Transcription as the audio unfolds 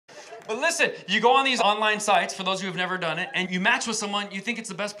But listen, you go on these online sites, for those who have never done it, and you match with someone, you think it's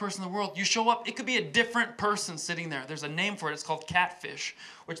the best person in the world. You show up, it could be a different person sitting there. There's a name for it, it's called catfish,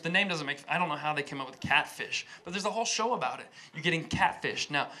 which the name doesn't make, I don't know how they came up with catfish, but there's a whole show about it. You're getting catfish.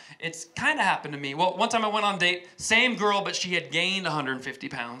 Now, it's kind of happened to me. Well, one time I went on a date, same girl, but she had gained 150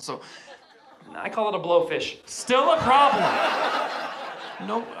 pounds, so I call it a blowfish. Still a problem.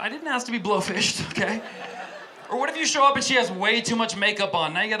 No, I didn't ask to be blowfished, okay? Or what if you show up and she has way too much makeup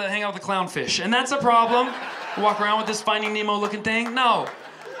on? Now you gotta hang out with the clownfish, and that's a problem. You walk around with this Finding Nemo looking thing? No.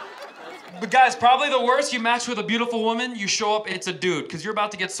 But guys, probably the worst, you match with a beautiful woman, you show up, it's a dude, because you're about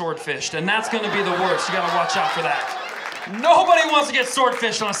to get swordfished, and that's gonna be the worst. You gotta watch out for that. Nobody wants to get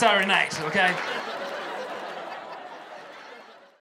swordfished on a Saturday night, okay?